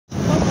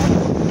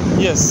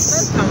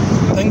Yes.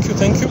 Welcome.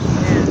 Thank you.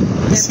 Yeah.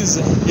 This is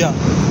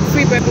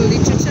Free Bible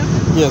literature.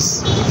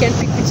 Yes. You can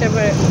pick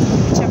whichever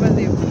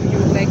you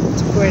would like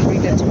to go and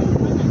read at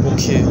home.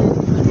 Okay.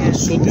 Yeah.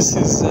 So this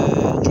is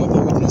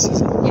Jehovah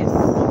Witnesses. Yes.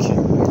 Okay.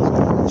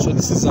 So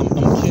this is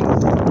Amkeni.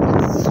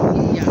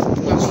 Yeah.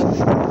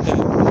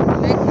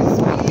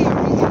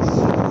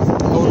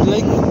 I would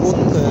like both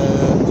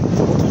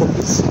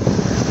copies.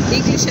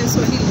 English and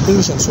Swahili.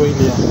 English and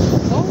Swahili. Yeah.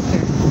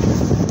 Okay.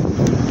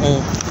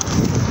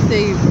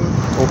 There you go.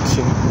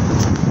 Okay.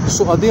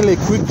 So are they like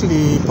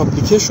weekly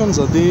publications?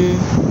 Are they?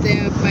 They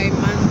are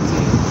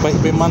bi-monthly. By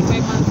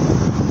monthly.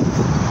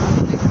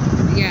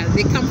 Yeah,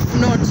 they come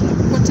not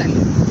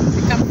quarterly.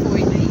 They come for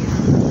in a year.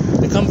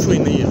 They come for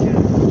in a year.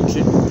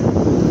 Okay.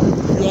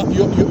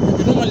 You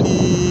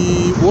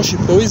normally worship.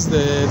 Where is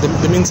the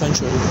main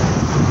sanctuary?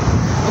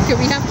 Okay,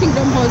 we have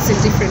kingdom halls in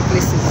different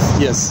places.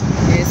 Yes.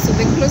 So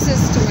the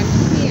closest one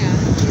here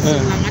is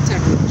in Langata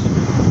Road.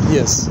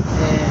 Yes.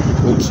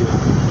 Okay.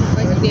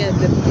 But near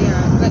but if you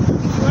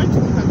want to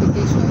do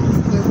publications,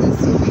 because there's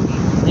so many,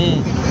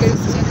 you can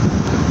always check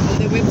on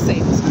the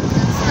website.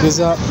 There's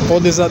a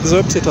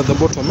website at the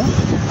bottom.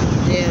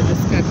 Yeah, the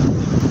scan.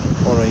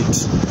 All right.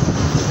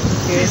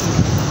 Yes.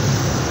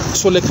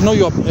 So like now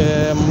your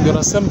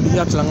assembly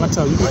here at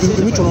Langata, you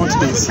meet on what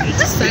days?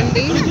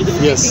 Sunday.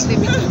 Yes. I think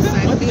they meet on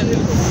Sunday.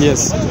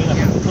 Yes.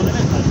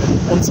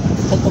 Yeah. On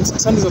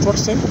Sundays at what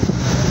time?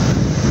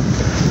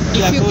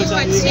 If you go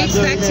at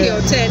 8:30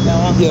 or 10,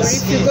 Yes. or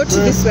if you go to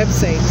this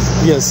website,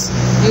 Yes.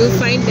 you'll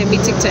find the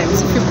meeting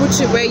times. If you put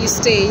where you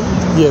stay,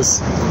 Yes.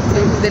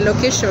 the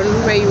location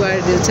where you are,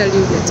 they'll tell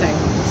you the time.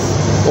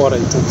 All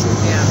right. Okay.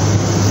 Yeah.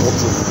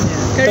 Okay.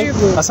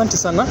 Karibu. Asante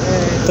sana.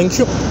 Thank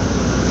you.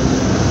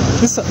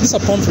 These are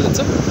pamphlets.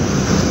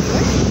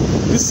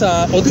 These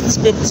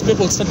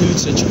Bible study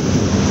literature.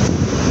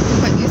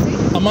 What do you say?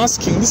 I'm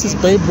asking. This is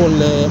Bible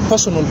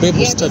personal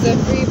Bible study. Yeah,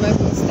 it's a free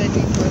Bible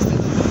study course that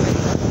you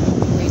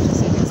way to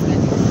sit and study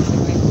the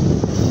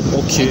Bible.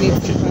 Okay. And it's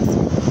Okay.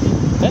 personal.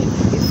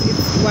 It's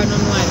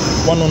one-on-one.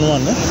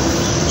 One-on-one.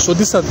 So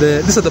these are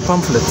the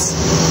pamphlets.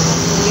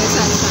 Yes,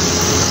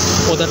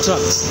 Or the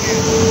tracts.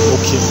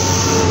 Okay.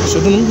 So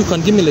I don't know if you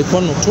can give me like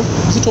one or two.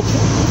 Is it okay?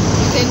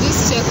 you can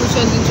just check which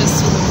one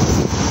interests you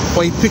most.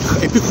 Or I pick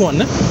one.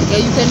 Yeah,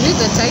 you can read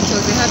the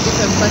titles. They have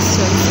different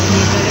questions and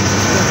they direct you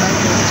to the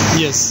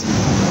Bible. Yes.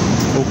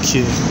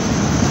 Okay.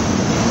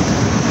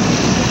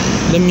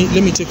 Let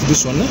me take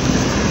this one. All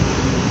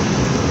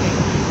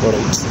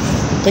right.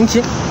 Thank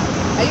you.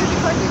 Are you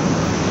recording?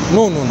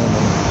 No. I think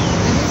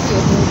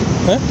you're holding.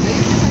 Huh? Are you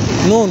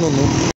recording? No.